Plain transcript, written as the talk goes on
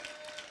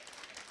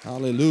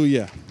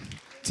Hallelujah.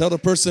 Tell the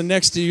person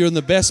next to you you're in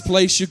the best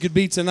place you could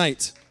be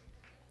tonight.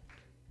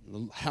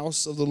 The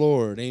house of the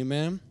Lord.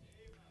 Amen.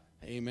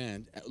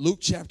 Amen. Luke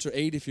chapter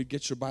 8, if you'd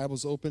get your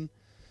Bibles open.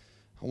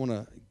 I want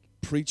to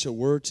preach a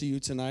word to you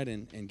tonight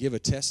and give a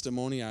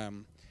testimony.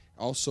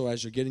 Also,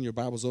 as you're getting your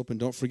Bibles open,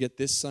 don't forget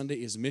this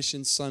Sunday is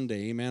Mission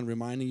Sunday. Amen.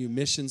 Reminding you,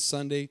 Mission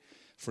Sunday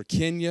for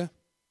Kenya.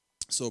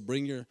 So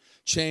bring your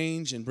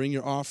change and bring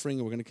your offering.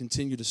 We're going to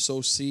continue to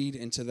sow seed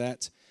into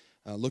that.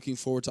 Looking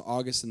forward to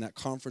August and that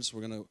conference.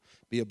 We're going to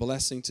be a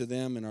blessing to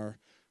them in our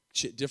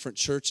different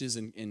churches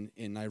in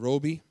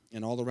Nairobi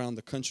and all around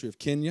the country of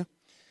Kenya.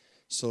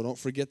 So don't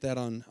forget that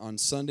on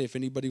Sunday. If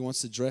anybody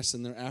wants to dress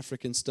in their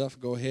African stuff,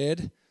 go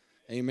ahead.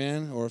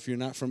 Amen. Or if you're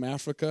not from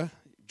Africa,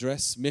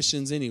 dress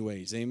missions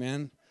anyways.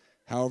 Amen.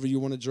 However you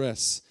want to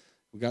dress.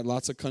 We got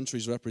lots of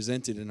countries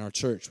represented in our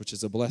church, which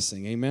is a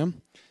blessing.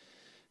 Amen.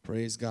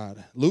 Praise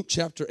God. Luke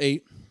chapter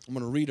 8. I'm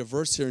going to read a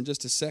verse here in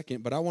just a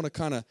second, but I want to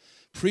kind of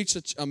preach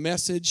a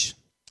message,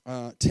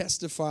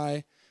 testify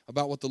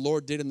about what the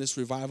Lord did in this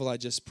revival I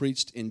just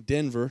preached in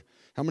Denver.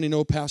 How many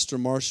know Pastor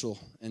Marshall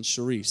and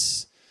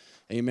Sharice?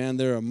 Amen.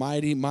 They're a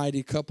mighty,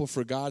 mighty couple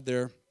for God.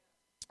 They're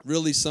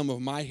really some of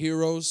my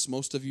heroes.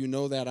 Most of you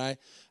know that. I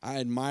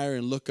admire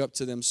and look up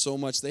to them so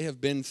much. They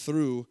have been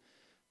through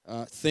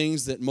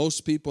things that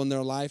most people in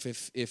their life,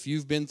 if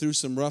you've been through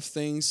some rough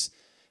things,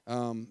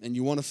 and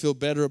you want to feel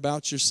better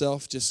about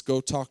yourself, just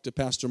go talk to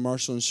Pastor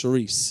Marshall and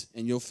Sharice,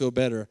 and you'll feel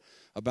better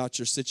about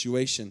your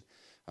situation.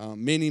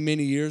 Many,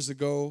 many years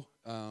ago,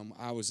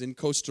 I was in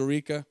Costa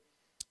Rica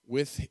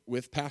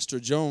with Pastor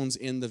Jones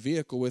in the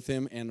vehicle with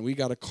him, and we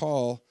got a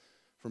call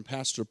from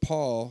Pastor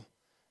Paul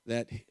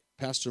that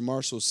Pastor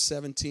Marshall's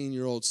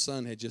 17-year-old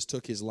son had just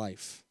took his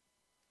life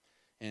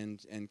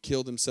and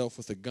killed himself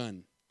with a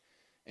gun.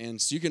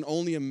 And so you can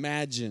only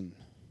imagine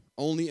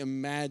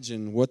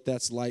what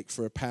that's like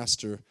for a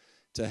pastor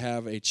to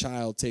have a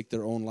child take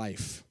their own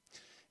life.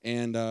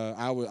 And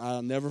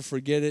I'll never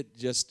forget it,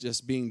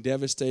 just being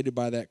devastated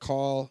by that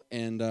call.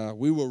 And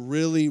we were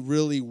really,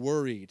 really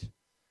worried.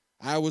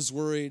 I was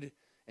worried,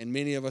 and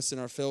many of us in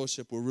our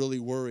fellowship were really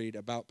worried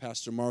about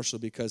Pastor Marshall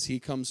because he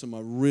comes from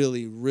a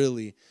really,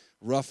 really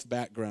rough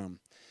background.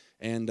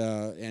 And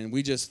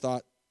we just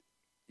thought,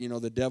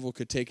 the devil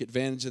could take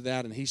advantage of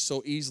that, and he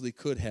so easily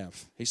could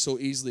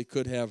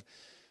have.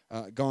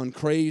 Gone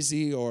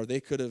crazy, or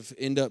they could have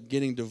ended up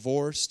getting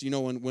divorced.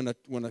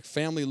 When a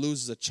family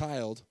loses a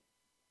child,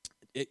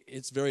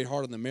 it's very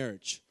hard on the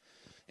marriage.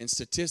 And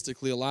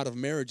statistically, a lot of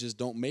marriages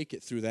don't make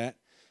it through that,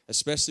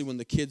 especially when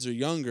the kids are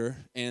younger.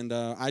 And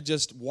I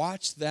just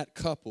watched that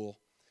couple.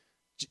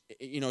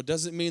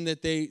 Doesn't mean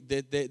that they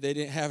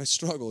didn't have a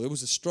struggle. It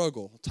was a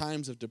struggle,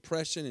 times of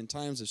depression and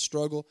times of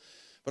struggle.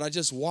 But I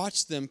just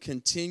watched them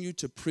continue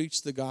to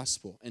preach the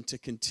gospel and to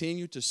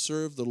continue to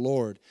serve the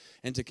Lord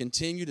and to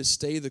continue to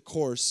stay the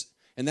course.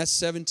 And that's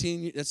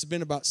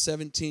been about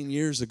 17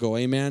 years ago,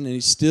 amen. And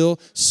he's still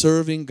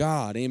serving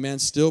God, amen.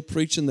 Still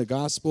preaching the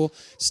gospel,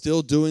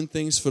 still doing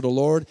things for the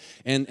Lord.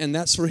 And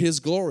that's for his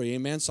glory,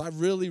 amen. So I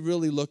really,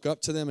 really look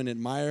up to them and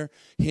admire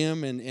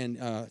him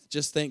and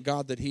just thank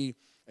God that he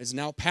is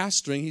now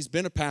pastoring. He's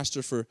been a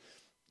pastor for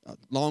a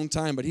long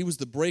time, but he was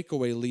the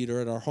breakaway leader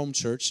at our home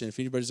church. And if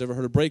anybody's ever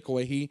heard of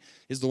breakaway, he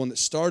is the one that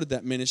started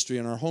that ministry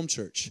in our home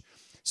church.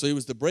 So he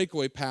was the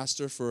breakaway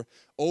pastor for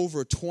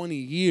over 20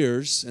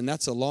 years, and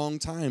that's a long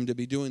time to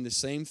be doing the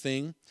same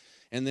thing.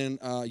 And then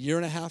a year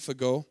and a half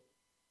ago,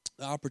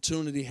 the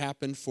opportunity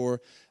happened for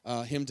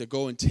him to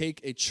go and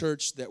take a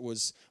church that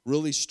was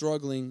really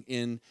struggling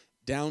in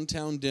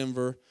downtown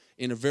Denver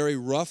in a very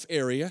rough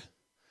area.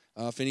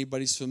 If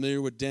anybody's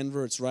familiar with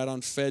Denver, it's right on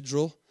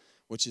Federal,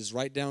 which is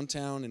right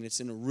downtown, and it's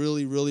in a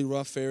really, really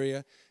rough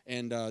area.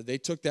 And they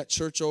took that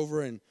church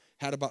over and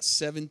had about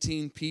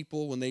 17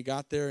 people when they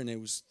got there, and there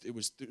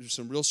was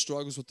some real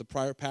struggles with the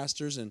prior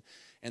pastors, and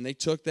they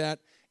took that,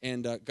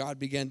 and God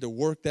began to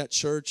work that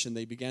church, and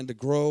they began to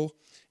grow.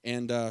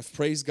 And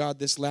praise God,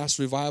 this last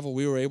revival,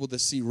 we were able to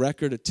see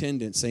record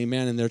attendance,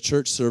 amen, in their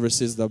church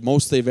services, the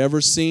most they've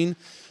ever seen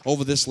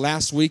over this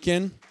last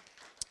weekend.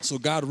 So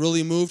God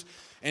really moved.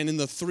 And in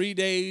the 3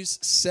 days,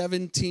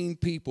 17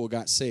 people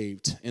got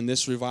saved in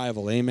this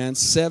revival. Amen.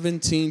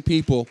 17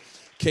 people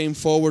came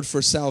forward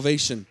for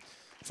salvation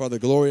for the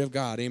glory of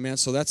God. Amen.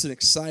 So that's an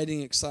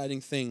exciting, exciting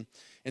thing.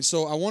 And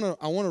so I want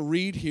to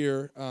read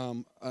here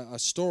a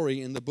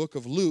story in the book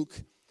of Luke.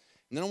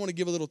 And then I want to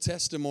give a little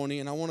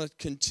testimony. And I want to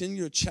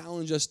continue to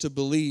challenge us to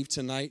believe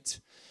tonight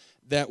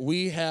that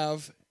we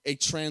have a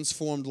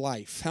transformed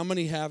life. How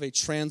many have a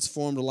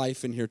transformed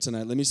life in here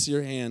tonight? Let me see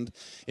your hand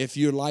if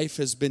your life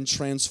has been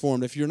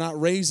transformed. If you're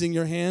not raising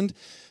your hand,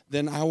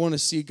 then I want to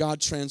see God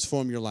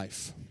transform your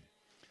life.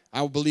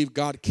 I believe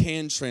God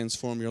can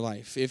transform your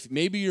life. If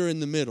maybe you're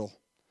in the middle,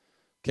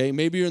 okay,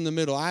 maybe you're in the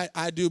middle.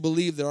 I do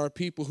believe there are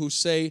people who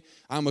say,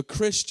 I'm a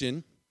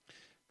Christian,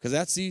 because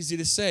that's easy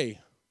to say.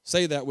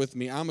 Say that with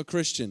me. I'm a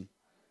Christian.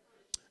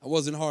 It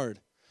wasn't hard.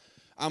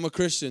 I'm a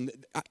Christian.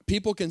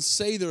 People can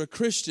say they're a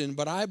Christian,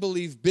 but I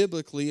believe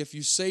biblically, if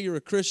you say you're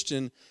a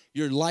Christian,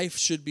 your life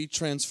should be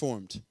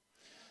transformed.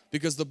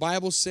 Because the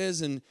Bible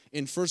says in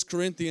 1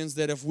 Corinthians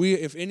that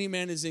if any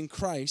man is in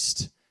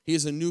Christ, he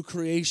is a new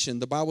creation.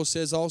 The Bible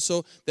says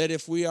also that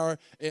if we are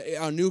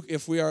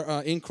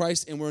in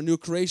Christ and we're a new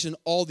creation,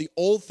 all the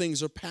old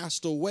things are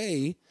passed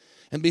away,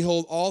 and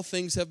behold, all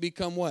things have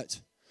become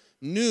what?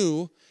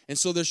 New. And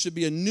so there should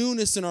be a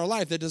newness in our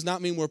life. That does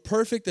not mean we're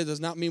perfect. That does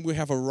not mean we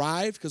have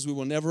arrived, because we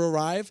will never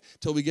arrive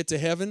till we get to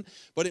heaven.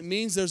 But it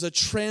means there's a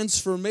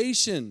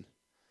transformation.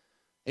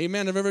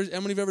 Amen. How many of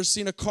you have ever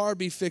seen a car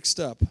be fixed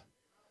up?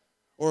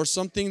 Or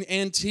something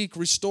antique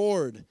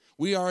restored?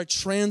 We are a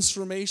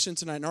transformation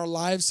tonight, and our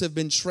lives have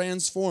been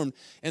transformed.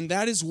 And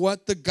that is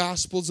what the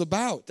gospel's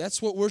about.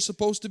 That's what we're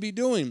supposed to be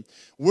doing.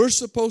 We're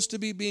supposed to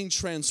be being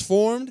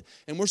transformed,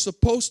 and we're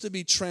supposed to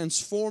be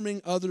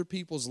transforming other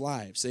people's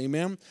lives.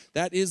 Amen?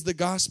 That is the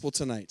gospel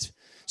tonight.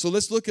 So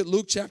let's look at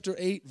Luke chapter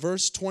 8,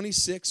 verse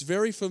 26.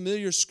 Very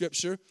familiar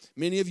scripture.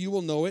 Many of you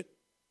will know it.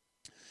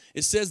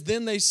 It says,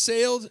 then they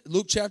sailed,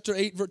 Luke chapter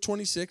 8, verse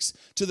 26,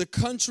 to the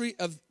country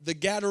of the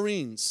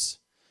Gadarenes,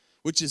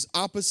 which is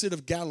opposite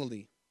of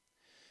Galilee.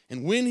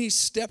 And when he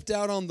stepped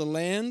out on the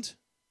land,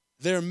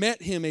 there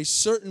met him a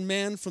certain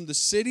man from the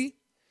city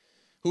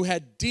who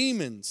had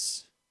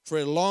demons for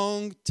a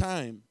long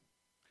time.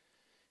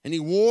 And he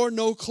wore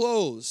no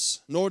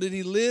clothes, nor did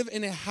he live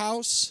in a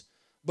house,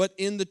 but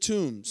in the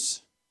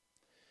tombs.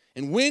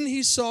 And when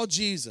he saw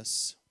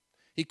Jesus,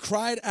 he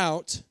cried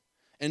out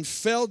and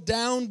fell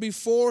down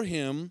before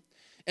him,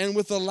 and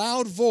with a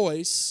loud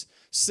voice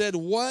said,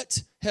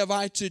 what have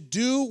I to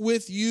do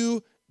with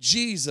you,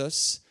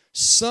 Jesus,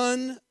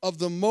 Son of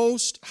the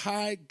Most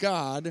High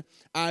God?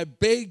 I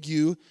beg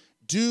you,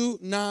 do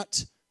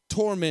not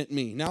torment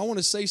me. Now, I want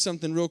to say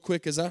something real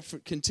quick as I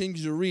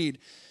continue to read.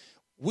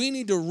 We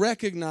need to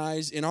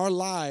recognize in our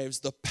lives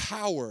the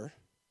power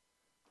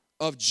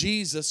of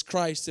Jesus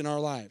Christ in our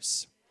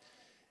lives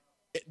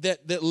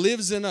that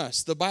lives in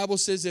us. The Bible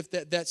says if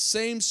that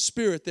same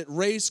Spirit that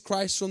raised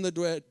Christ from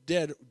the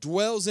dead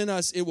dwells in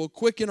us, it will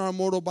quicken our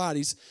mortal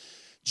bodies.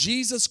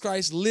 Jesus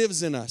Christ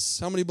lives in us.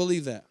 How many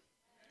believe that?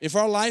 If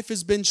our life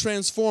has been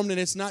transformed and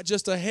it's not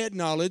just a head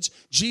knowledge,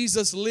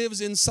 Jesus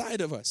lives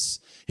inside of us.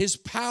 His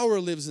power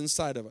lives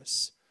inside of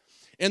us.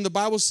 And the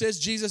Bible says,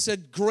 Jesus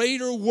said,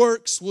 greater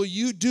works will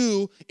you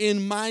do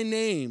in my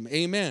name.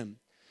 Amen.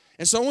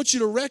 And so I want you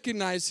to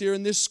recognize here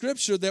in this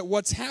scripture that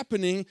what's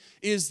happening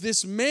is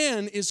this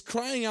man is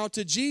crying out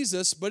to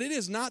Jesus, but it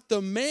is not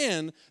the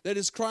man that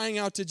is crying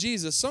out to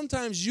Jesus.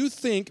 Sometimes you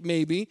think,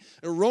 maybe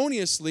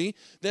erroneously,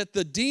 that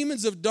the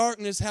demons of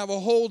darkness have a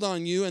hold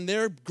on you and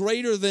they're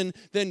greater than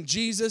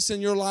Jesus in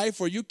your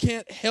life, or you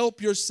can't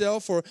help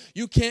yourself, or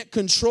you can't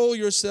control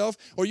yourself,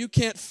 or you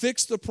can't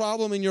fix the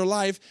problem in your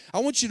life. I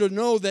want you to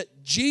know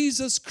that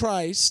Jesus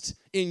Christ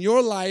in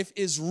your life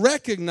is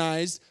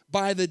recognized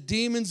by the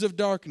demons of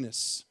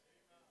darkness.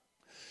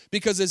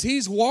 Because as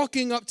he's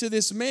walking up to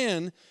this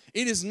man,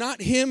 it is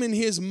not him in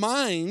his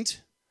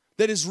mind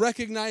that is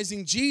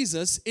recognizing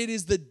Jesus. It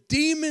is the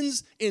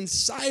demons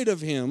inside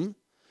of him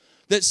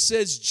that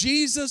says,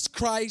 Jesus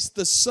Christ,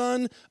 the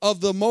Son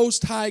of the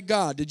Most High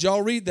God. Did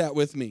y'all read that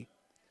with me?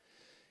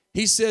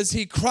 He says,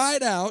 he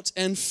cried out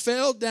and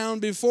fell down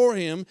before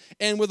him,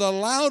 and with a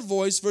loud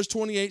voice, verse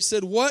 28,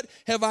 said, what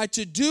have I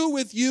to do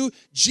with you,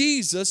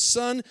 Jesus,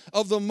 Son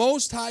of the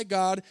Most High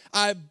God?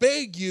 I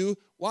beg you,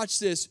 watch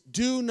this,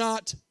 do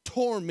not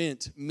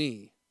torment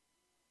me.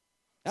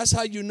 That's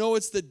how you know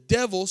it's the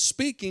devil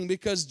speaking,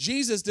 because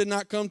Jesus did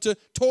not come to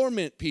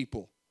torment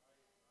people.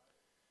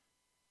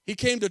 He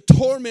came to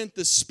torment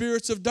the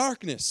spirits of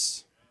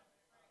darkness.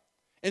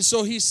 And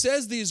so he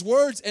says these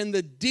words, and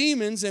the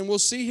demons, and we'll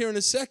see here in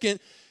a second,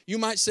 you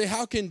might say,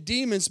 how can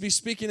demons be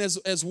speaking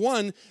as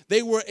one?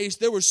 There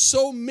were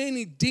so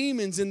many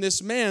demons in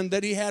this man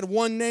that he had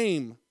one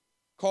name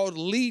called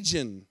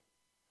Legion.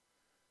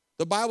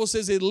 The Bible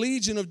says a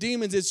legion of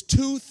demons is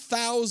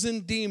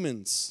 2,000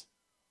 demons.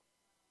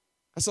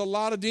 That's a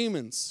lot of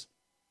demons.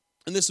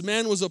 And this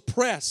man was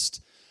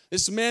oppressed.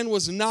 This man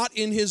was not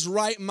in his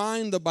right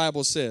mind, the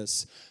Bible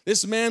says.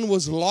 This man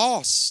was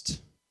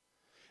lost.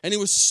 And he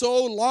was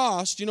so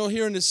lost,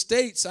 here in the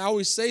States, I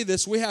always say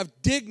this, we have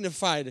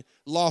dignified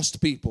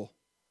lost people.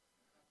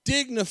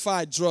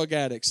 Dignified drug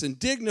addicts and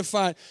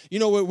dignified,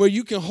 where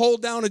you can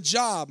hold down a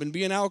job and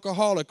be an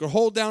alcoholic, or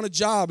hold down a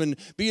job and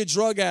be a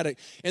drug addict.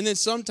 And then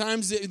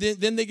sometimes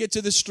then they get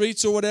to the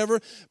streets or whatever.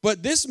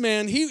 But this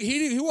man,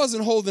 he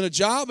wasn't holding a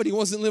job, and he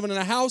wasn't living in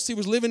a house. He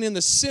was living in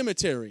the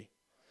cemetery.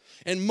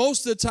 And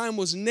most of the time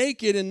was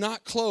naked and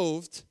not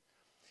clothed.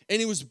 And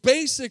he was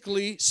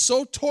basically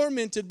so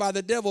tormented by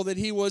the devil that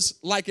he was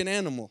like an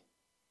animal,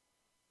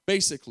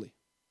 basically.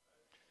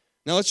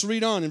 Now let's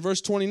read on in verse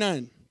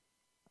 29.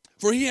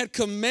 For he had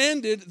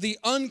commanded the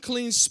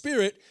unclean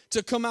spirit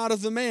to come out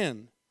of the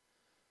man,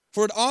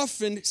 for it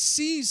often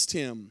seized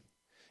him,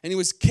 and he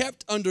was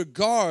kept under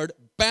guard,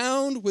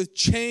 bound with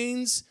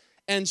chains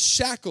and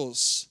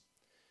shackles.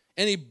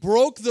 And he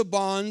broke the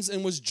bonds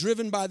and was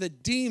driven by the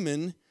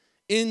demon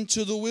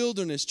into the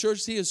wilderness.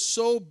 Church, he is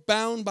so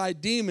bound by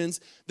demons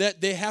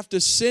that they have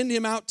to send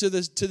him out to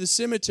the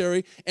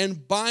cemetery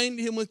and bind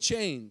him with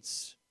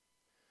chains.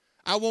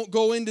 I won't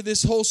go into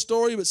this whole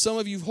story, but some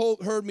of you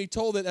heard me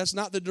told that that's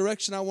not the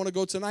direction I want to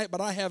go tonight. But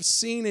I have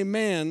seen a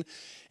man,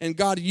 and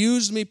God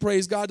used me,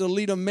 praise God, to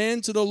lead a man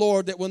to the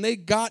Lord, that when they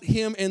got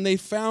him and they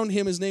found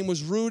him, his name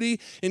was Rudy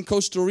in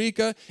Costa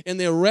Rica, and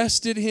they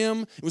arrested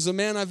him. It was a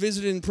man I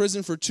visited in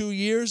prison for 2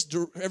 years.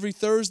 Every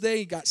Thursday,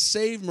 he got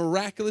saved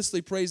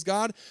miraculously, praise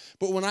God.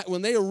 But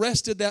when they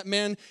arrested that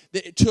man,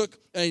 it took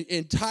an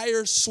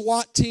entire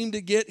SWAT team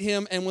to get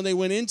him, and when they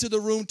went into the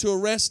room to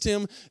arrest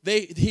him,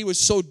 he was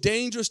so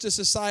dangerous to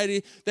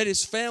society that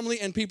his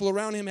family and people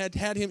around him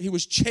had him. He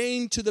was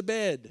chained to the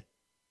bed.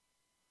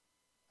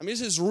 I mean,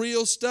 this is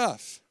real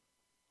stuff.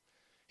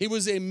 He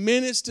was a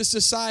menace to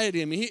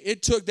society. I mean,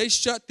 they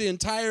shut the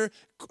entire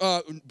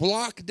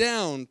block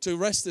down to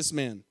arrest this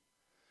man.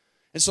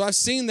 And so I've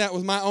seen that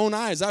with my own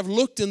eyes. I've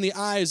looked in the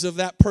eyes of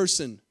that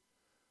person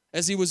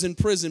as he was in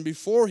prison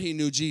before he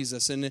knew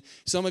Jesus. And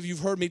some of you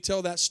have heard me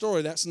tell that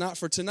story. That's not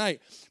for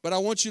tonight. But I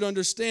want you to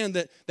understand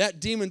that that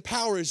demon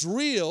power is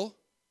real,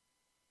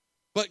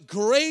 but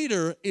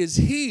greater is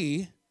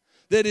he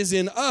that is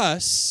in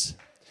us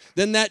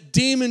than that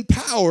demon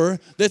power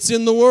that's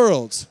in the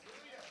world.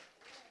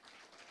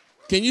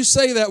 Can you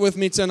say that with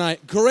me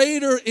tonight?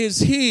 Greater is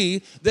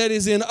he that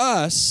is in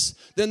us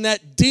than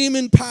that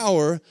demon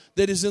power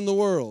that is in the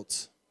world.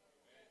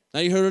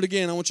 Now you heard it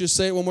again. I want you to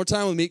say it one more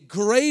time with me.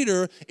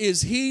 Greater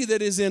is he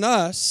that is in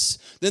us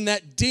than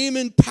that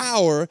demon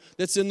power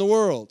that's in the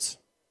world.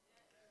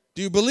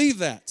 Do you believe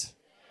that?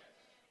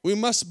 We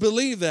must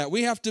believe that.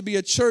 We have to be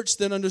a church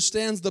that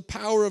understands the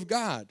power of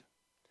God.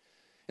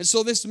 And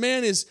so this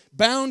man is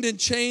bound in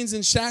chains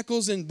and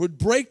shackles and would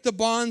break the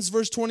bonds,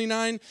 verse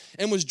 29,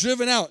 and was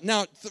driven out.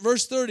 Now,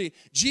 verse 30,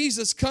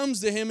 Jesus comes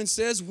to him and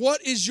says,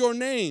 "What is your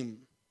name?"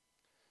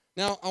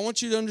 Now, I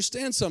want you to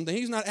understand something.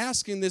 He's not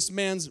asking this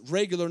man's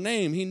regular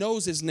name. He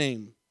knows his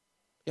name.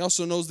 He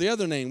also knows the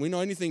other name. We know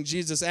anything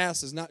Jesus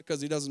asks is not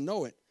because he doesn't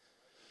know it.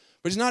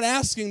 But he's not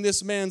asking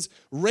this man's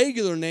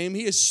regular name.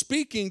 He is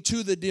speaking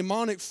to the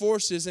demonic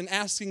forces and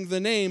asking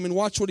the name. And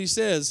watch what he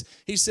says.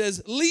 He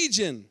says,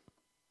 "Legion,"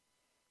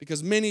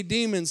 because many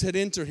demons had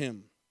entered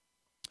him.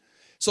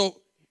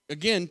 So,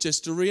 again,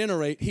 just to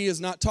reiterate, he is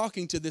not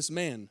talking to this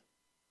man.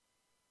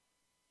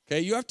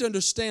 Okay, you have to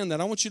understand that.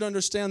 I want you to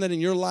understand that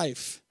in your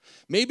life.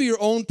 Maybe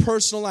your own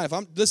personal life.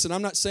 I'm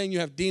not saying you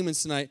have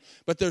demons tonight,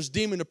 but there's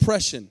demon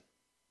oppression.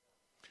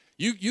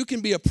 You can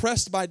be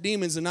oppressed by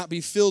demons and not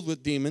be filled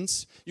with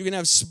demons. You can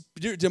have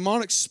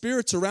demonic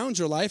spirits around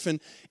your life, and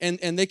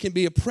they can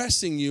be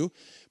oppressing you.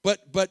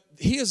 But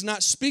he is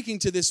not speaking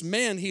to this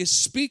man. He is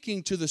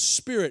speaking to the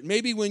spirit.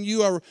 Maybe when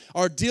you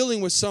are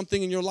dealing with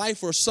something in your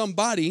life or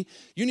somebody,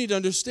 you need to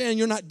understand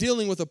you're not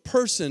dealing with a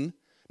person,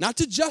 not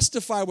to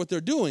justify what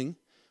they're doing,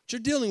 but you're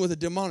dealing with a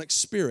demonic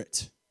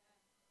spirit.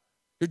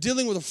 You're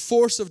dealing with a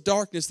force of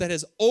darkness that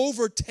has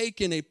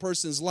overtaken a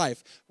person's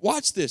life.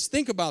 Watch this.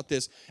 Think about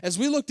this. As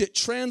we looked at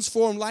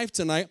transformed life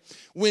tonight,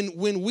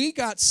 when we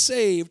got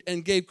saved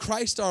and gave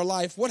Christ our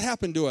life, what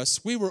happened to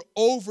us? We were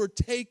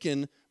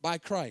overtaken by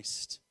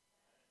Christ.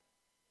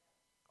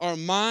 Our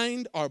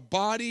mind, our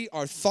body,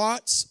 our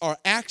thoughts, our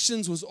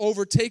actions was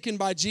overtaken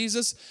by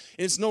Jesus.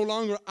 It's no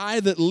longer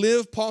I that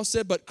live, Paul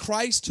said, but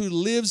Christ who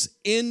lives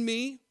in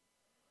me.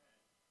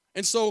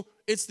 And so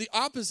it's the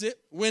opposite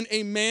when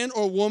a man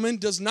or woman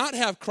does not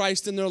have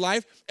Christ in their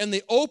life and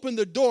they open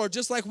the door,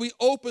 just like we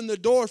open the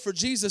door for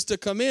Jesus to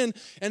come in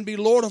and be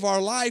Lord of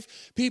our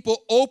life.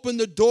 People open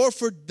the door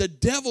for the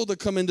devil to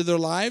come into their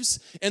lives,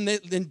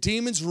 and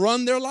demons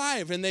run their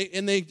life, and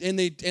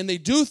they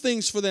do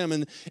things for them,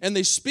 and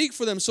they speak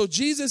for them. So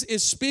Jesus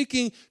is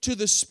speaking to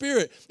the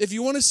spirit. If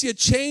you want to see a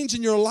change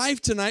in your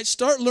life tonight,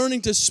 start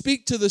learning to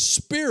speak to the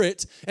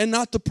spirit and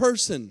not the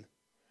person.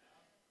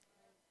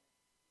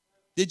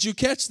 Did you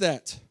catch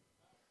that?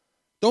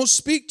 Don't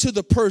speak to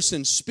the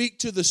person, speak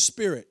to the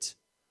spirit.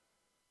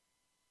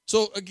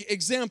 So,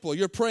 example,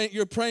 you're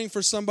praying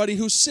for somebody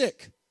who's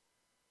sick.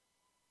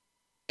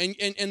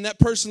 And that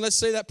person, let's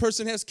say that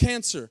person has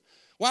cancer.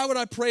 Why would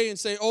I pray and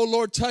say, "Oh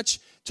Lord, touch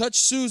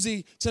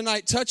Susie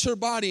tonight, touch her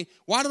body"?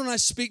 Why don't I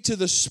speak to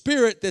the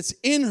spirit that's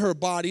in her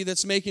body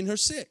that's making her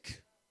sick?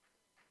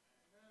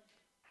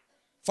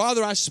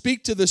 Father, I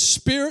speak to the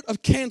spirit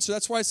of cancer.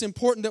 That's why it's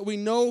important that we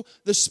know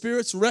the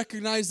spirits,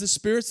 recognize the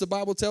spirits. The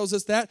Bible tells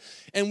us that.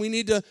 And we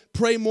need to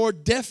pray more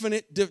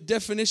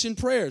definition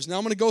prayers. Now,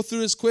 I'm going to go through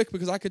this quick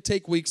because I could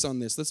take weeks on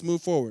this. Let's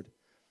move forward.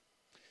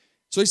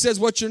 So he says,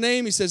 "What's your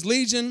name?" He says,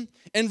 "Legion."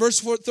 And verse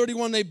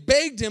 31, they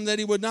begged him that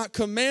he would not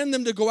command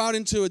them to go out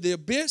into the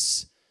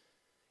abyss.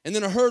 And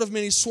then a herd of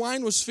many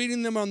swine was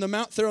feeding them on the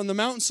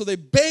mountain. So they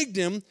begged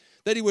him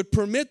that he would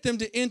permit them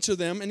to enter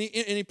them, and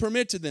he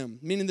permitted them,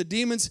 meaning the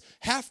demons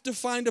have to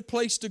find a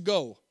place to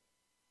go.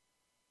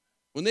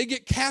 When they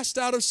get cast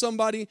out of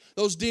somebody,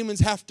 those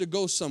demons have to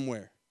go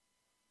somewhere.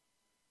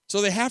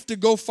 So they have to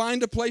go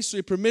find a place, so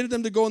he permitted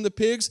them to go in the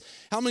pigs.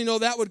 How many know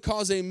that would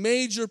cause a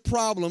major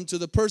problem to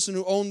the person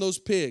who owned those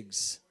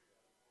pigs?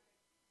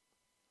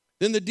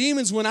 Then the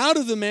demons went out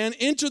of the man,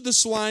 entered the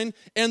swine,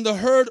 and the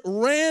herd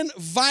ran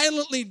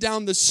violently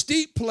down the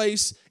steep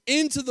place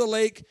into the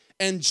lake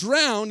and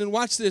drowned. And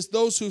watch this,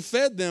 those who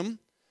fed them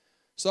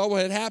saw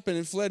what had happened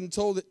and fled and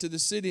told it to the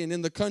city and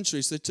in the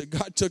country. So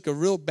God took a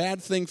real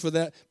bad thing for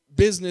that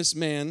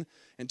businessman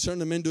and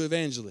turned them into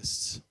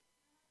evangelists.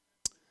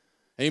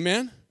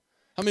 Amen?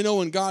 How many know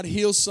when God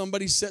heals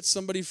somebody, sets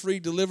somebody free,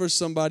 delivers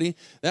somebody,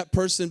 that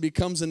person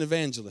becomes an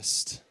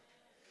evangelist?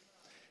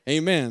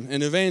 Amen.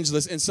 An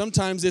evangelist. And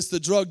sometimes it's the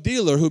drug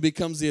dealer who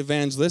becomes the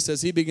evangelist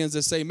as he begins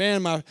to say,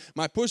 man,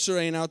 my pusher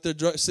ain't out there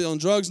selling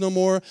drugs no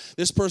more.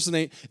 This person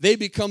ain't. They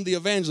become the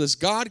evangelist.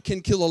 God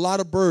can kill a lot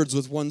of birds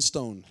with one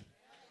stone.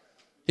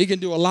 He can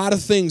do a lot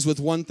of things with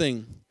one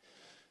thing.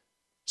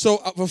 So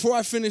before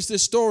I finish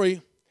this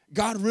story,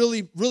 God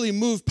really, really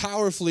moved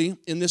powerfully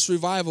in this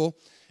revival.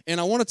 And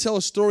I want to tell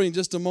a story in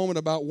just a moment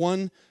about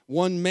one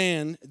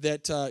man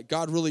that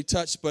God really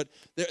touched. But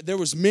there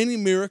was many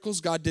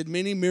miracles. God did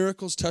many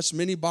miracles, touched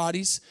many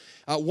bodies.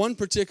 One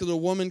particular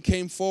woman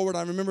came forward.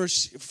 I remember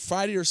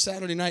Friday or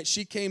Saturday night,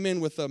 she came in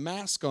with a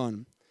mask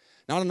on.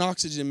 Not an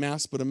oxygen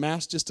mask, but a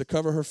mask just to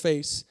cover her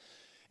face.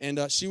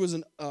 And she was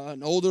an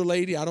older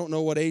lady. I don't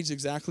know what age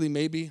exactly,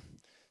 maybe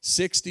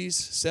 60s,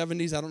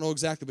 70s. I don't know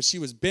exactly. But she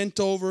was bent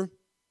over,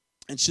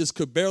 and she just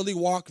could barely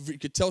walk. You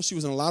could tell she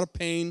was in a lot of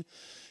pain.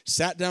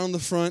 Sat down in the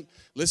front,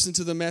 listened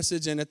to the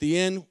message, and at the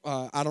end,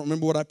 I don't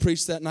remember what I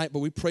preached that night, but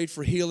we prayed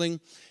for healing,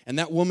 and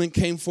that woman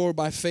came forward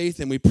by faith,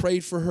 and we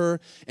prayed for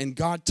her, and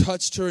God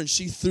touched her, and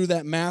she threw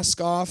that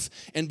mask off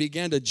and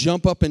began to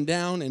jump up and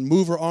down and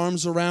move her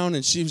arms around,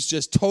 and she was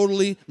just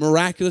totally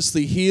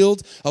miraculously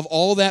healed of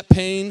all that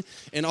pain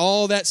and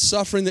all that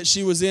suffering that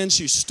she was in.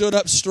 She stood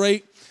up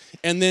straight.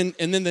 And then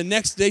the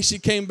next day she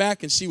came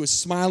back and she was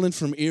smiling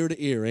from ear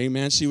to ear.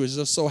 Amen. She was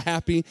just so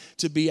happy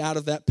to be out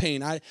of that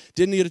pain. I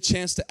didn't get a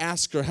chance to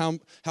ask her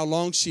how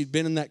long she'd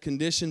been in that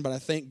condition, but I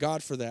thank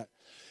God for that.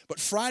 But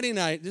Friday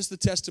night, this is the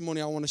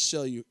testimony I want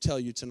to tell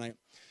you tonight.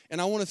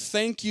 And I want to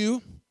thank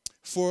you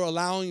for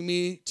allowing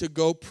me to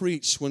go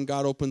preach when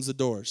God opens the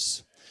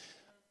doors.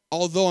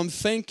 Although I'm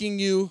thanking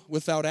you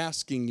without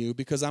asking you,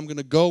 because I'm going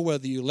to go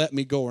whether you let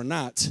me go or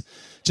not.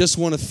 Just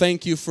want to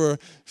thank you for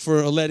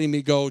letting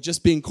me go,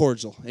 just being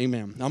cordial.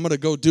 Amen. I'm going to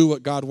go do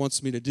what God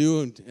wants me to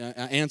do and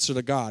answer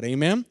to God.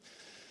 Amen.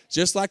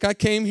 Just like I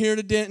came here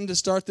to Denton to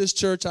start this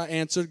church, I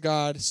answered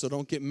God. So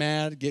don't get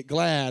mad, get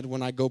glad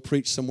when I go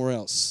preach somewhere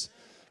else,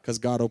 because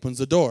God opens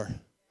the door.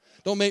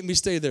 Don't make me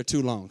stay there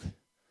too long.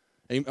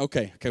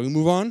 Okay, we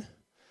move on?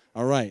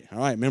 All right.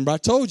 Remember, I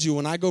told you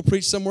when I go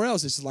preach somewhere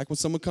else, it's like when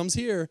someone comes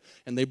here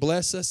and they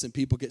bless us and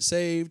people get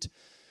saved.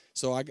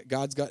 So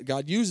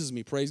God uses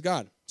me. Praise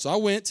God. So I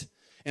went,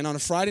 and on a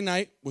Friday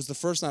night was the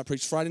first night I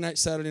preached. Friday night,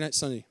 Saturday night,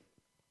 Sunday.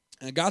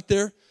 And I got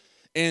there,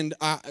 and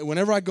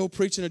whenever I go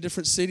preach in a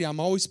different city,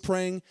 I'm always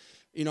praying.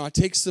 You know, I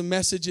take some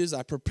messages,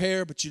 I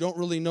prepare, but you don't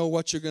really know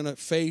what you're going to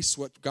face,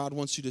 what God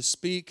wants you to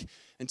speak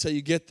until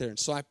you get there. And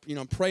so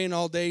I'm praying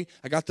all day.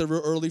 I got there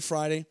real early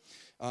Friday.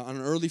 On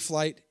an early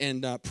flight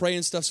and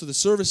praying stuff. So the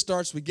service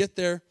starts, we get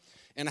there,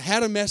 and I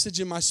had a message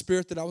in my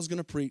spirit that I was going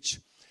to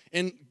preach.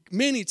 And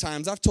many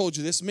times, I've told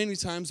you this, many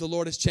times the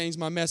Lord has changed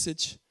my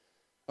message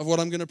of what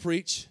I'm going to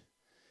preach.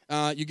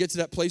 You get to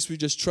that place where you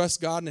just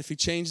trust God, and if He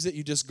changes it,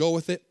 you just go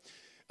with it.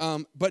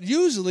 But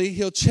usually,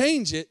 He'll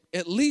change it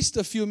at least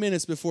a few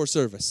minutes before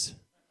service.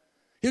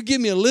 He'll give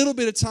me a little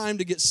bit of time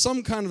to get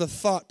some kind of a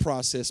thought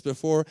process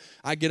before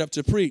I get up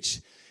to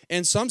preach.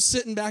 And so I'm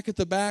sitting back at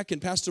the back,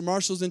 and Pastor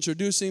Marshall's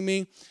introducing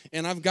me,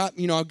 and I've got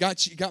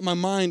my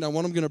mind on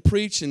what I'm going to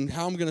preach and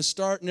how I'm going to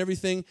start and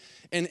everything.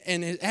 And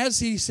as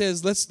he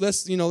says,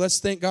 let's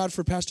thank God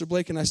for Pastor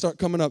Blake, and I start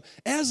coming up.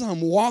 As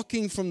I'm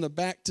walking from the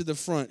back to the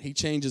front, he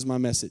changes my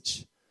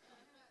message.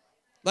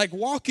 Like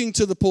walking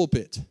to the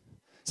pulpit.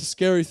 It's a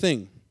scary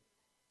thing.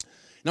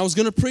 And I was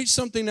going to preach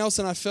something else,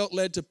 and I felt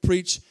led to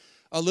preach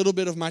a little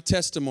bit of my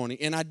testimony.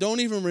 And I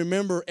don't even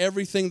remember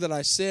everything that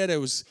I said. It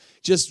was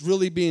just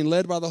really being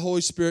led by the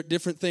Holy Spirit,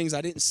 different things. I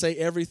didn't say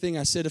everything.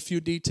 I said a few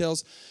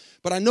details.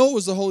 But I know it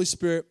was the Holy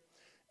Spirit.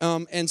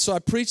 And so I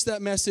preached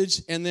that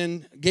message and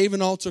then gave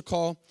an altar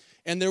call.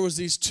 And there was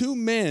these two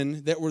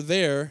men that were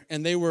there,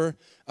 and they were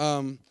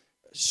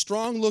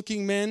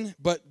strong-looking men,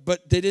 but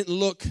they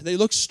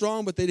looked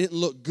strong, but they didn't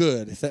look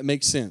good, if that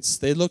makes sense.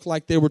 They looked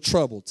like they were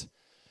troubled.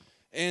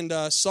 And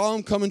saw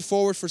them coming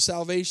forward for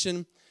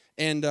salvation.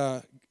 And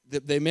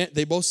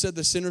they both said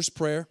the sinner's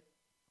prayer.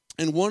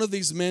 And one of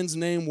these men's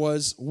name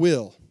was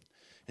Will.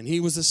 And he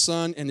was a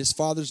son, and his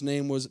father's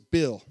name was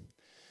Bill.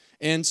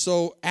 And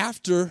so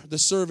after the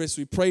service,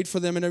 we prayed for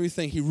them and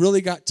everything. He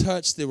really got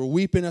touched. They were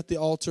weeping at the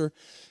altar.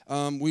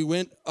 We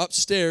went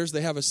upstairs.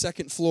 They have a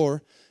second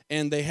floor.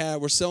 And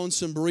we're selling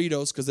some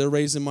burritos because they're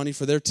raising money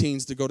for their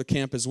teens to go to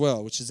camp as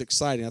well, which is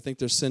exciting. I think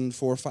they're sending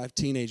 4 or 5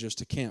 teenagers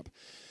to camp.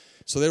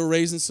 So they were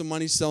raising some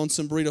money, selling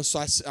some burritos.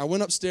 So I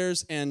went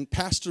upstairs, and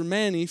Pastor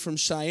Manny from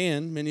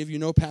Cheyenne, many of you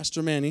know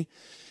Pastor Manny,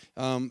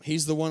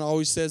 he's the one who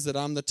always says that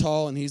I'm the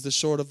tall and he's the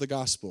short of the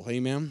gospel.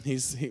 Amen?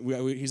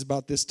 He's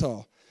about this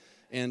tall.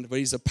 But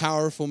he's a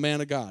powerful man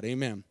of God.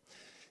 Amen.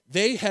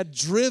 They had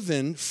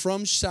driven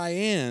from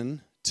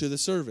Cheyenne to the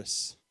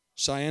service,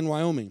 Cheyenne,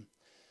 Wyoming.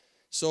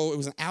 So it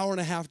was an hour and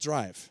a half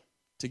drive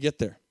to get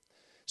there.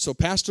 So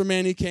Pastor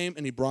Manny came,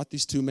 and he brought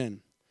these two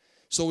men.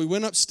 So we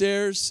went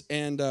upstairs,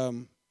 and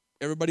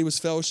everybody was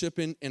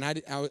fellowshipping, and I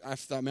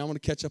thought, man, I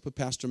want to catch up with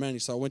Pastor Manny.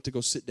 So I went to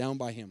go sit down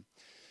by him.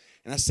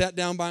 And I sat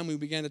down by him, we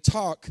began to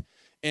talk,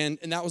 and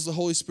that was the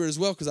Holy Spirit as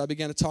well, because I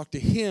began to talk to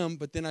him,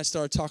 but then I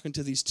started talking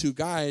to these two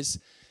guys,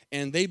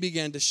 and they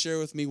began to share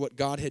with me what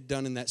God had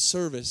done in that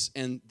service.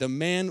 And the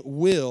man,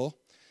 Will,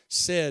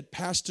 said,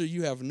 Pastor,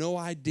 you have no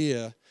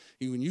idea.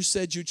 When you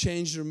said you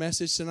changed your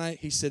message tonight,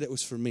 he said it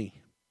was for me.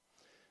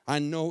 I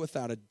know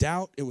without a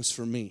doubt it was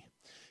for me.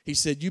 He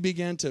said, you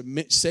began to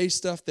say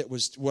stuff that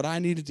was what I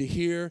needed to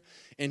hear.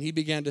 And he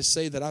began to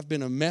say that I've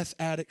been a meth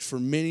addict for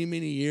many,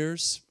 many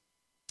years.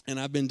 And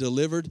I've been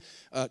delivered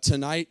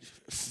tonight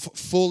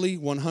fully,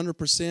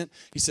 100%.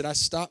 He said, I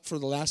stopped for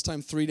the last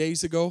time 3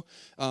 days ago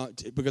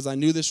because I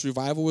knew this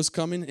revival was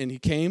coming, and he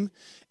came,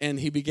 and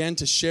he began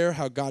to share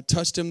how God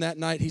touched him that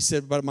night. He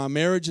said, but my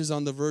marriage is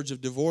on the verge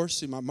of divorce.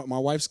 See, my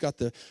wife's got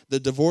the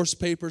divorce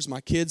papers.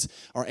 My kids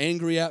are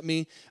angry at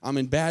me. I'm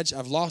in bad.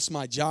 I've lost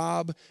my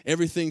job.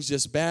 Everything's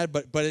just bad.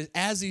 But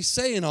as he's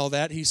saying all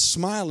that, he's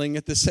smiling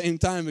at the same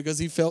time because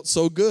he felt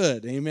so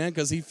good, amen,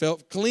 because he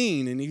felt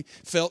clean and he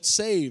felt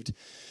saved.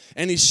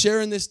 And he's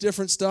sharing this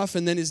different stuff.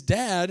 And then his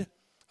dad,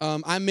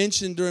 I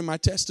mentioned during my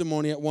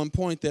testimony at one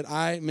point that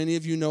many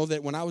of you know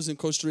that when I was in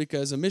Costa Rica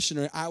as a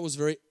missionary, I was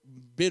very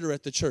bitter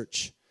at the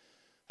church.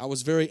 I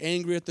was very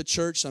angry at the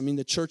church. I mean,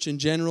 the church in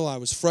general. I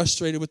was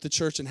frustrated with the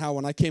church, and how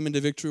when I came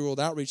into Victory World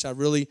Outreach, I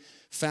really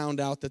found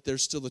out that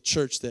there's still a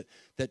church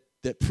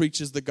that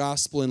preaches the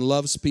gospel and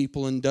loves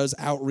people and does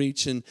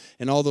outreach and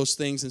all those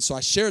things. And so I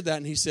shared that,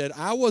 and he said,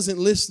 I wasn't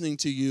listening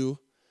to you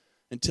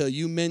until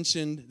you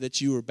mentioned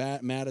that you were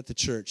mad at the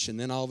church. And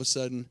then all of a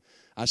sudden,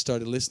 I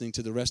started listening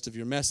to the rest of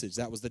your message.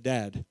 That was the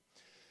dad.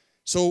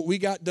 So we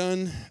got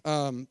done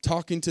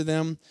talking to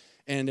them,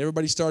 and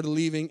everybody started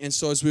leaving. And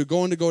so as we were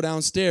going to go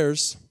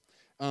downstairs,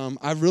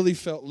 I really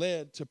felt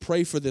led to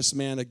pray for this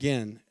man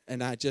again.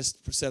 And I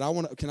just said,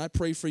 can I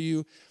pray for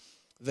you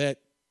that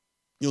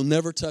you'll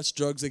never touch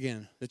drugs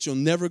again, that you'll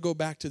never go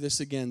back to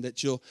this again,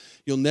 that you'll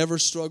never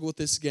struggle with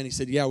this again. He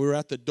said, yeah, we were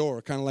at the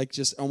door, kind of like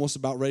just almost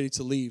about ready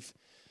to leave.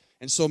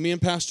 And so me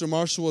and Pastor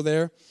Marshall were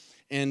there,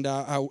 and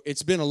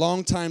it's been a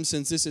long time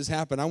since this has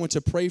happened. I went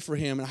to pray for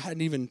him, and I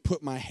hadn't even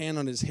put my hand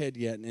on his head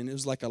yet, and it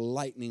was like a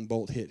lightning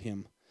bolt hit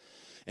him.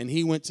 And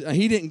he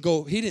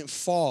didn't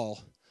fall,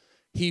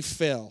 he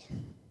fell.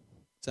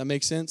 Does that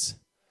make sense?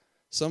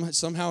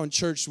 Somehow in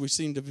church we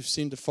seem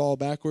to fall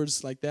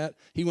backwards like that.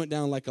 He went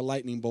down like a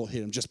lightning bolt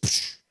hit him,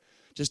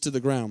 just to the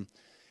ground.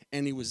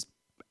 And he was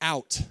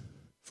out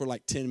for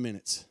like 10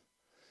 minutes.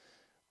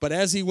 But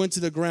as he went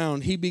to the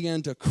ground, he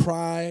began to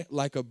cry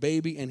like a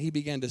baby, and he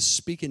began to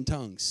speak in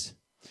tongues.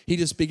 He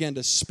just began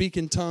to speak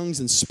in tongues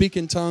and speak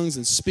in tongues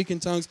and speak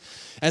in tongues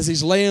as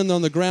he's laying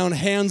on the ground,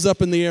 hands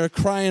up in the air,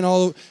 crying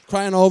all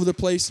over the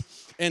place.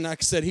 And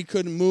like I said, he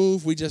couldn't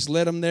move. We just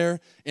let him there,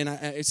 and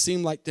it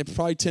seemed like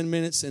probably 10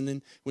 minutes. And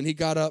then when he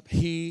got up,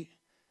 he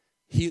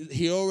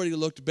already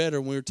looked better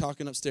when we were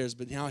talking upstairs,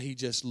 but now he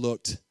just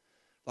looked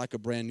like a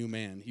brand new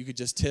man. You could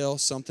just tell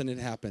something had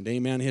happened.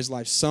 Amen. In his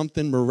life,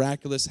 something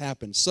miraculous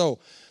happened. So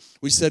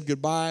we said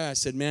goodbye. I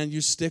said, man, you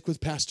stick with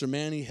Pastor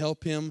Manny.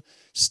 Help him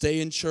stay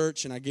in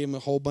church. And I gave him a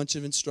whole bunch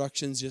of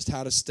instructions just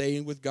how to stay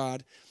in with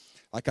God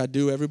like I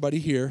do everybody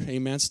here.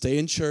 Amen. Stay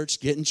in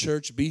church. Get in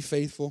church. Be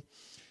faithful.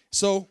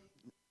 So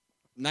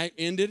night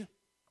ended.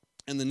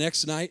 And the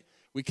next night,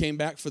 we came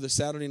back for the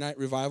Saturday night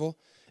revival.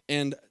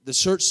 And the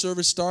church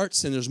service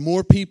starts, and there's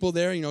more people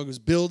there. You know, it was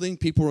building.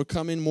 People were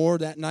coming more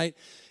that night.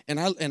 And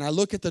I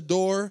look at the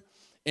door,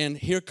 and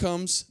here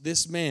comes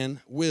this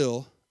man,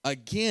 Will,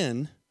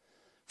 again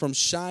from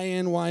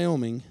Cheyenne,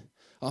 Wyoming,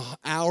 an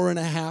hour and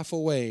a half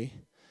away,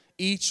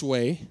 each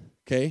way,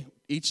 okay,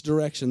 each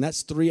direction.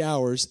 That's 3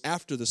 hours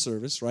after the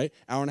service, right?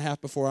 Hour and a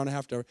half before, hour and a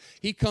half after.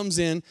 He comes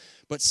in,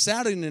 but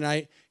Saturday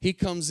night, he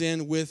comes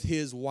in with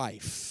his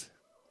wife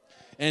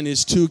and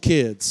his 2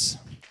 kids.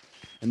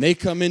 And they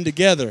come in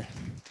together.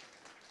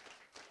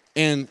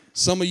 And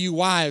some of you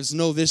wives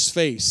know this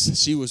face.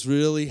 She was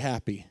really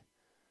happy.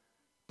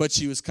 But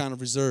she was kind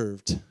of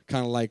reserved.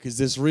 Kind of like, is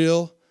this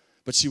real?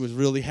 But she was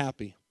really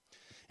happy.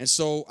 And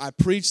so I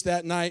preached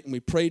that night, and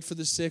we prayed for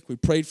the sick. We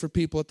prayed for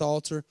people at the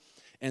altar.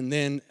 And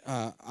then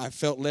I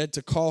felt led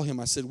to call him.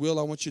 I said, Will,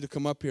 I want you to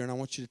come up here, and I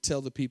want you to tell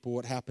the people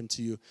what happened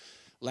to you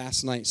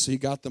last night. So he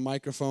got the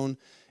microphone,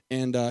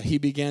 and he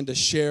began to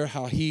share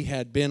how he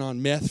had been on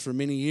meth for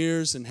many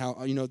years and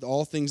how, you know,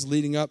 all things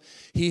leading up.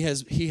 He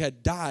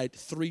had died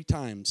 3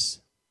 times,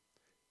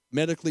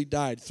 medically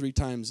died 3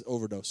 times,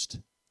 overdosed.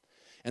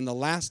 And the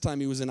last time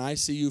he was in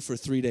ICU for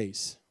 3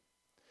 days.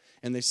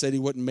 And they said he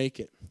wouldn't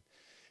make it.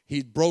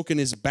 He'd broken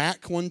his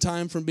back one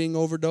time from being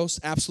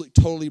overdosed,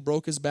 absolutely totally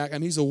broke his back. I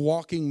mean, he's a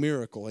walking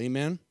miracle,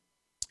 amen?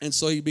 And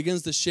so he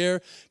begins to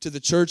share to the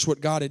church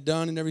what God had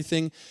done and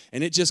everything.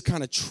 And it just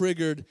kind of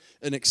triggered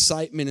an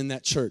excitement in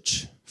that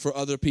church for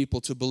other people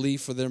to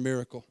believe for their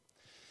miracle.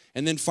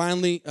 And then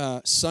finally,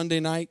 Sunday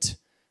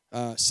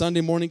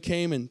morning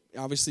came, and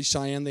obviously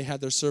Cheyenne, they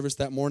had their service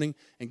that morning.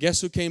 And guess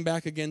who came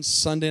back again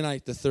Sunday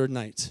night, the 3rd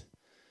night?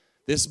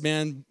 This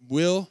man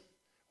Will,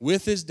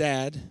 with his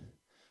dad,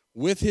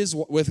 with his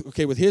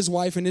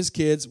wife and his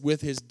kids,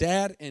 with his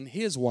dad and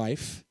his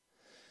wife,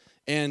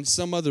 and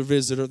some other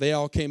visitor, they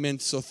all came in.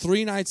 So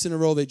 3 nights in a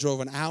row, they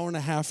drove an hour and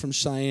a half from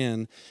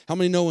Cheyenne. How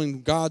many know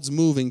when God's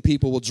moving,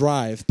 people will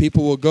drive?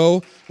 People will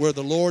go where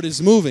the Lord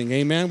is moving,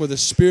 amen, where the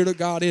Spirit of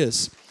God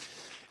is.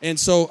 And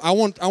so I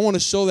want to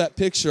show that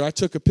picture. I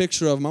took a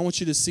picture of them. I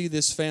want you to see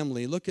this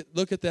family. Look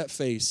at that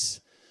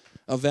face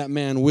of that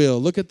man, Will.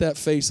 Look at that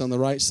face on the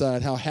right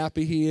side, how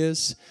happy he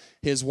is.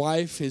 His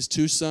wife, his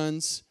 2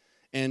 sons.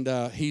 And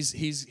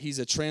he's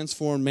a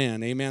transformed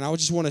man, amen. I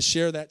just want to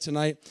share that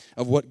tonight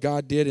of what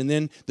God did. And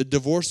then the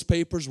divorce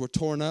papers were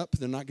torn up.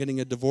 They're not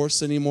getting a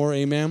divorce anymore,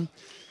 amen.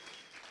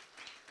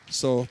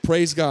 So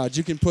praise God.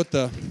 You can put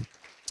the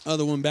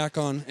other one back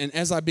on. And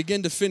as I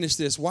begin to finish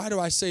this, why do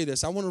I say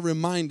this? I want to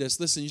remind us.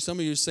 Listen, some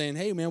of you are saying,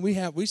 hey, man,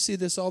 we see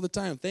this all the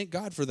time. Thank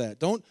God for that.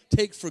 Don't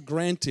take for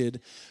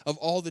granted of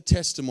all the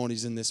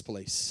testimonies in this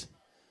place.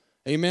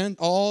 Amen.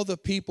 All the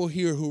people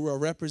here who are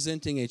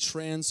representing a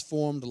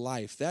transformed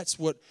life. That's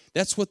what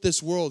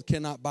this world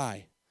cannot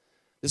buy.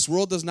 This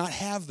world does not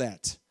have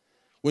that.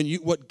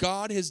 What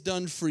God has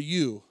done for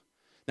you.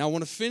 Now I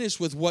want to finish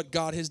with what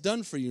God has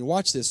done for you.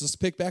 Watch this. Let's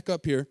pick back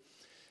up here.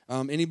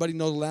 Anybody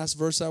know the last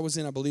verse I was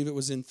in? I believe it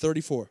was in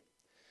 34.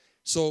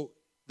 So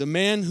the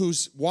man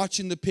who's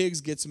watching the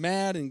pigs gets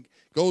mad and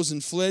goes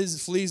and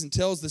flees and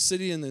tells the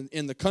city and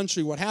in the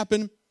country what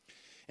happened.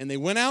 And they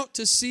went out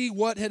to see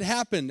what had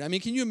happened. I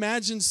mean, can you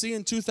imagine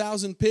seeing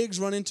 2,000 pigs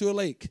run into a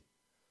lake?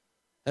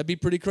 That'd be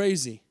pretty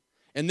crazy.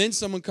 And then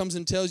someone comes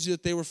and tells you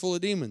that they were full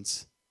of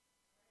demons.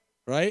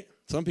 Right?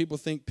 Some people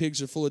think pigs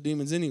are full of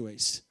demons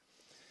anyways.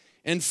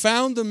 And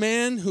found the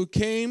man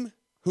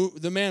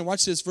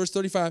watch this, verse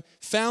 35,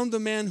 found the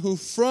man who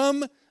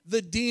from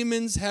the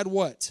demons had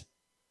what?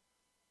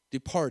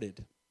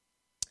 Departed.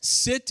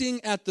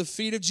 Sitting at the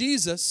feet of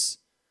Jesus,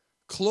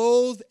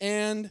 clothed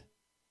and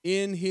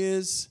in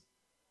his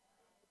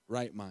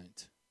right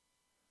mind.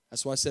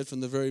 That's why I said from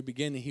the very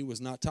beginning, he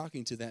was not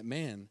talking to that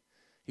man.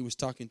 He was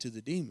talking to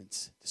the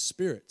demons, the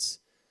spirits.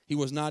 He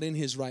was not in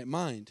his right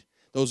mind.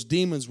 Those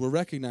demons were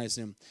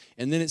recognizing him.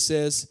 And then it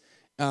says,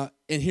 and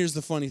here's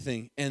the funny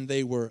thing, and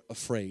they were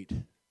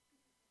afraid.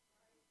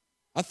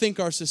 I think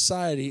our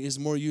society is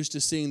more used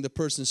to seeing the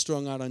person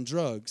strung out on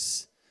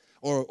drugs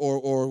or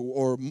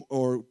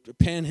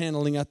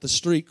panhandling at the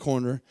street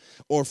corner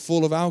or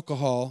full of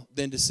alcohol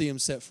than to see him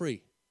set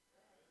free.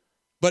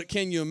 But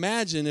can you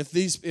imagine if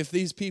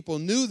these people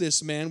knew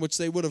this man, which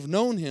they would have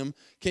known him,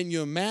 can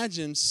you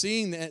imagine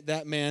seeing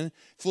that man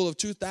full of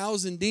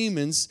 2,000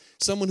 demons,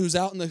 someone who's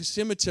out in the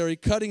cemetery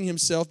cutting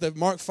himself, that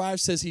Mark 5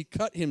 says he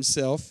cut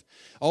himself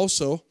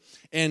also,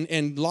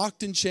 and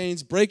locked in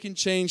chains, breaking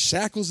chains,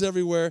 shackles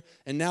everywhere,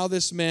 and now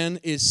this man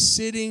is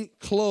sitting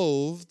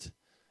clothed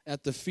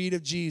at the feet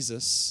of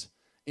Jesus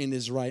in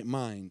his right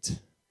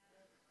mind.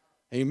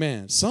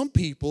 Amen. Some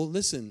people,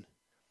 listen,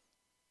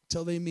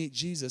 till they meet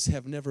Jesus,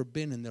 have never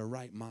been in their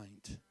right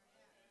mind.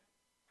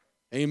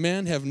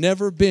 Amen. Have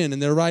never been in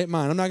their right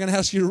mind. I'm not going to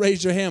ask you to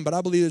raise your hand, but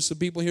I believe there's some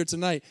people here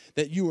tonight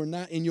that you are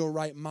not in your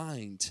right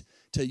mind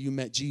till you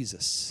met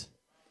Jesus.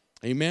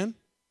 Amen.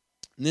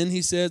 And then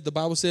he says, the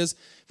Bible says,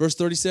 verse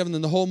 37,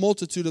 then the whole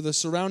multitude of the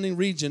surrounding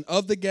region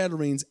of the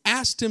Gadarenes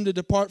asked him to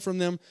depart from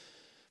them,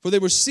 for they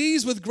were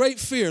seized with great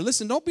fear.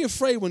 Listen, don't be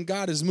afraid when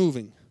God is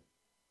moving.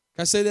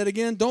 Can I say that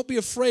again? Don't be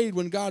afraid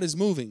when God is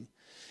moving.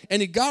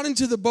 And he got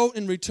into the boat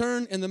and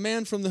returned, and the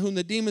man from whom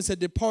the demons had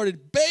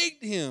departed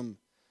begged him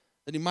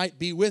that he might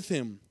be with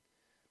him.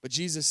 But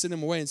Jesus sent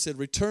him away and said,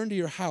 return to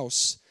your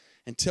house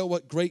and tell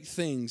what great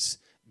things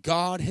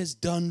God has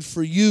done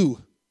for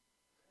you.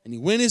 And he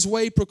went his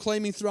way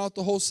proclaiming throughout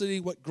the whole city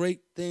what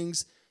great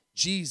things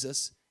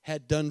Jesus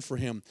had done for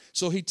him.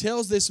 So he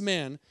tells this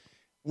man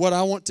what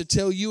I want to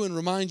tell you and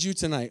remind you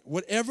tonight.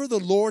 Whatever the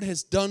Lord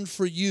has done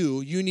for you,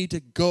 you need to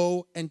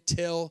go and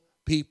tell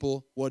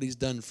people what he's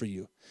done for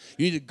you.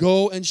 You need to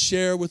go and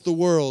share with the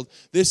world,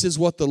 this is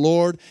what the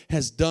Lord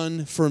has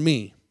done for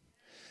me.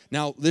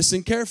 Now,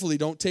 listen carefully.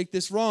 Don't take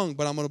this wrong,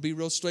 but I'm going to be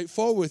real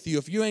straightforward with you.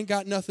 If you ain't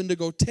got nothing to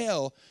go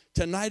tell,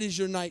 tonight is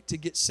your night to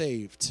get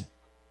saved.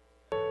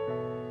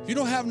 If you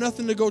don't have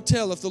nothing to go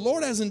tell, if the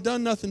Lord hasn't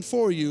done nothing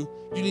for you,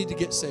 you need to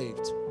get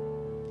saved.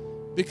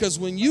 Because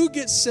when you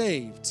get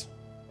saved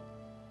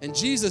and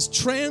Jesus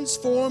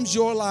transforms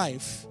your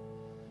life,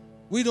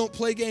 we don't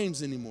play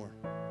games anymore.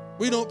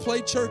 We don't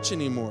play church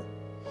anymore.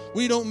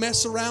 We don't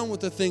mess around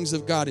with the things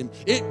of God.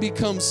 It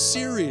becomes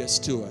serious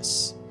to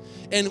us.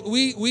 And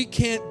we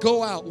can't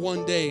go out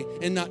one day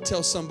and not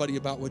tell somebody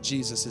about what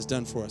Jesus has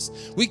done for us.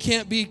 We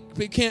can't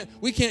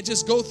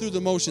just go through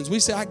the motions. We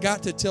say, I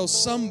got to tell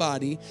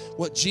somebody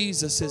what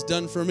Jesus has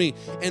done for me.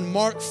 And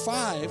Mark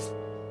 5,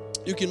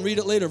 you can read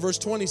it later, verse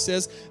 20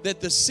 says that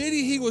the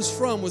city he was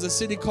from was a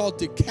city called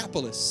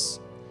Decapolis,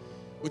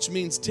 which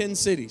means 10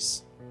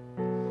 cities.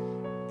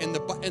 And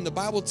the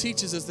Bible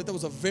teaches us that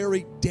was a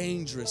very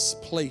dangerous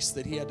place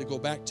that he had to go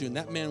back to, and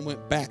that man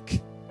went back.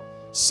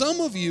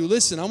 Some of you,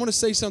 listen, I want to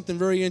say something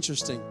very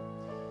interesting.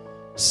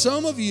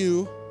 Some of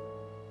you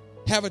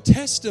have a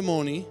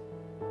testimony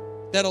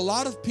that a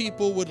lot of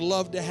people would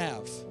love to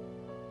have.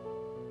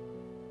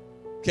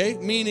 Okay?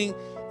 Meaning,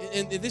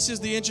 and this is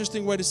the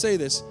interesting way to say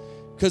this,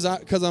 because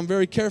I'm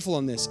very careful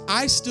on this.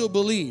 I still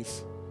believe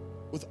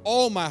with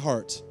all my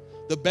heart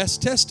the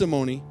best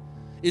testimony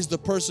is the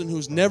person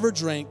who's never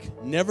drank,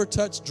 never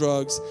touched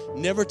drugs,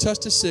 never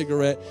touched a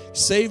cigarette,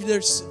 saved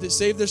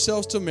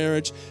themselves to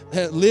marriage,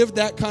 lived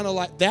that kind of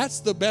life. That's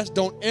the best.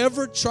 Don't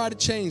ever try to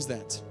change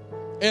that.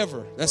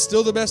 Ever. That's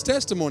still the best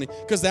testimony,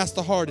 because that's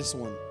the hardest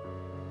one.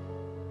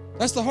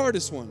 That's the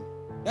hardest one.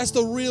 That's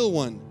the real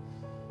one.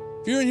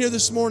 If you're in here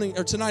this morning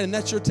or tonight and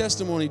that's your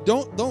testimony,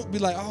 don't be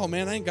like, oh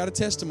man, I ain't got a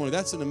testimony.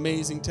 That's an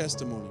amazing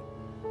testimony.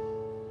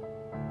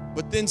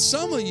 But then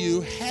some of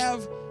you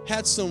have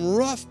had some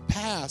rough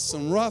past,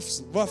 some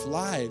rough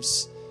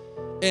lives.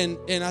 And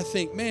I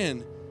think,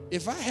 man,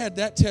 if I had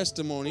that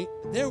testimony,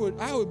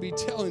 I would be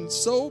telling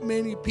so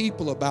many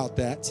people about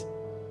that.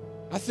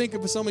 I think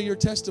of some of your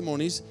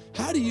testimonies.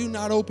 How do you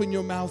not open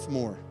your mouth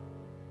more?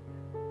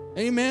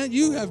 Amen.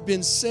 You have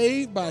been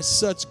saved by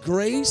such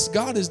grace.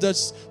 God has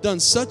done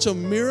such a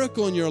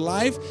miracle in your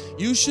life.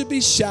 You should be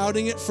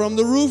shouting it from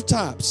the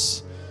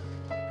rooftops.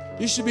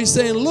 You should be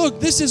saying, look,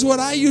 this is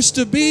what I used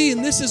to be,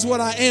 and this is what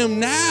I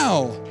am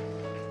now.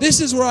 This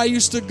is where I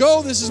used to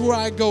go. This is where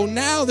I go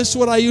now. This is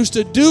what I used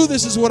to do.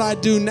 This is what I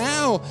do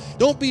now.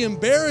 Don't be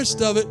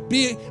embarrassed of it.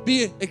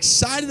 Be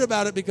excited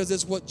about it, because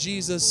it's what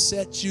Jesus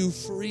set you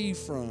free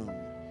from.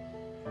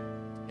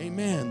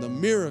 Amen. The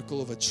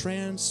miracle of a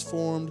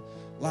transformed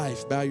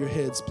life. Bow your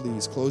heads,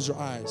 please. Close your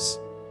eyes.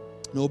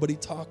 Nobody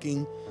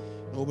talking.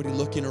 Nobody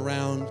looking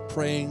around,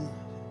 praying.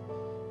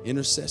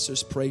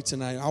 Intercessors, pray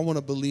tonight. I want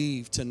to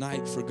believe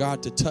tonight for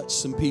God to touch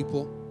some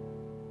people.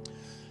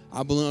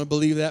 I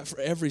believe that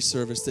for every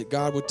service, that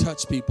God would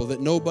touch people,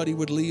 that nobody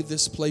would leave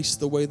this place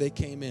the way they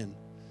came in,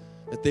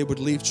 that they would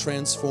leave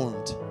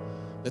transformed,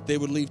 that they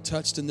would leave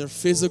touched in their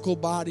physical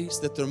bodies,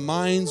 that their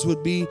minds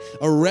would be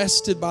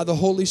arrested by the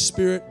Holy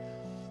Spirit,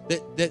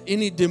 that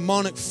any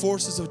demonic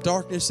forces of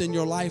darkness in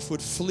your life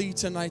would flee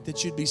tonight,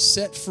 that you'd be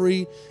set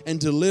free and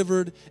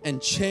delivered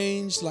and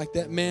changed like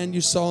that man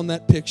you saw in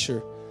that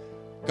picture.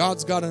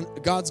 God's got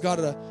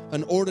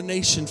an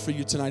ordination for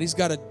you tonight. He's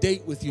got a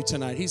date with you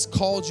tonight. He's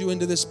called you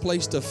into this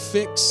place to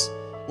fix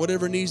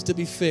whatever needs to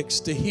be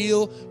fixed, to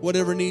heal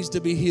whatever needs to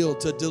be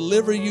healed, to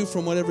deliver you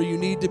from whatever you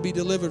need to be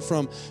delivered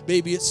from.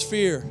 Maybe it's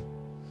fear.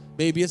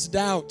 Maybe it's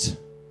doubt.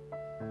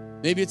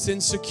 Maybe it's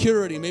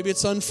insecurity. Maybe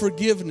it's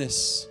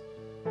unforgiveness.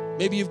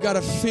 Maybe you've got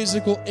a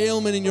physical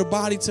ailment in your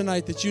body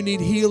tonight that you need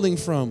healing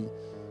from.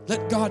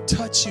 Let God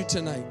touch you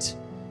tonight.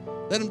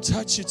 Let Him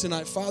touch you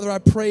tonight. Father, I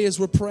pray as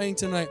we're praying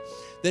tonight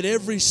that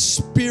every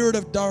spirit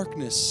of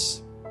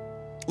darkness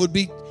would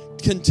be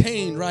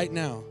contained right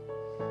now.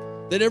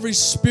 That every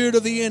spirit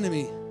of the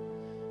enemy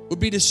would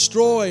be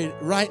destroyed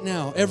right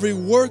now. Every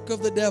work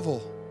of the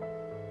devil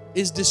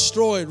is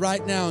destroyed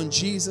right now in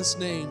Jesus'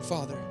 name,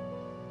 Father.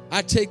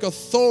 I take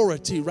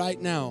authority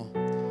right now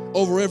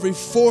over every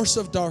force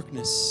of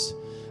darkness.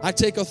 I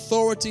take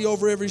authority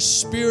over every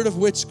spirit of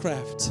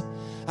witchcraft.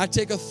 I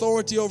take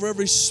authority over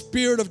every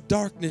spirit of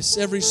darkness,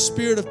 every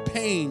spirit of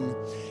pain,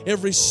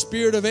 every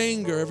spirit of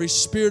anger, every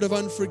spirit of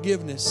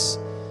unforgiveness.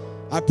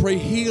 I pray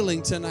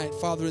healing tonight,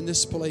 Father, in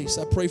this place.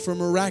 I pray for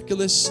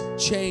miraculous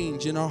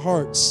change in our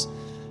hearts.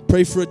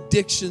 Pray for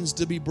addictions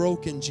to be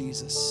broken,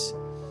 Jesus.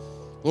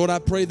 Lord, I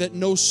pray that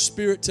no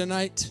spirit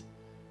tonight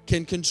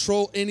can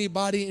control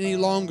anybody any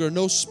longer.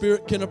 No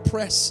spirit can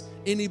oppress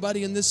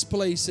anybody in this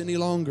place any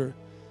longer.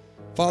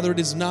 Father, it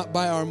is not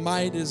by our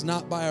might, it is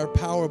not by our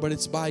power, but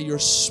it's by your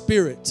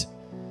Spirit,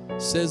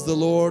 says the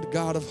Lord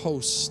God of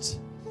hosts.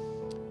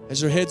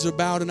 As your heads are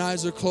bowed and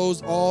eyes are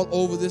closed all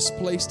over this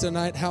place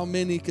tonight, how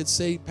many could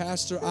say,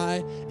 Pastor,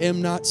 I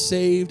am not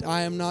saved,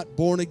 I am not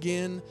born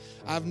again,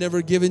 I've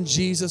never given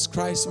Jesus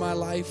Christ my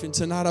life, and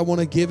tonight I want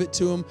to give it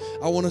to Him.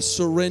 I want to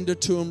surrender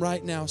to Him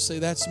right now. Say,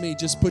 that's me.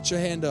 Just put your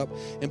hand up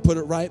and put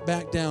it right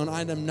back down.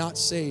 I am not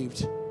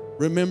saved.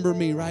 Remember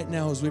me right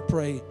now as we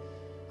pray.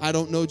 I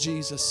don't know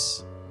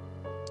Jesus.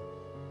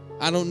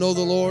 I don't know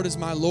the Lord as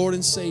my Lord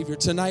and Savior.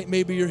 Tonight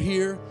maybe you're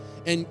here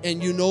and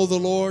you know the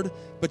Lord,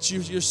 but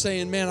you're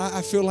saying, man,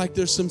 I feel like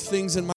there's some things in my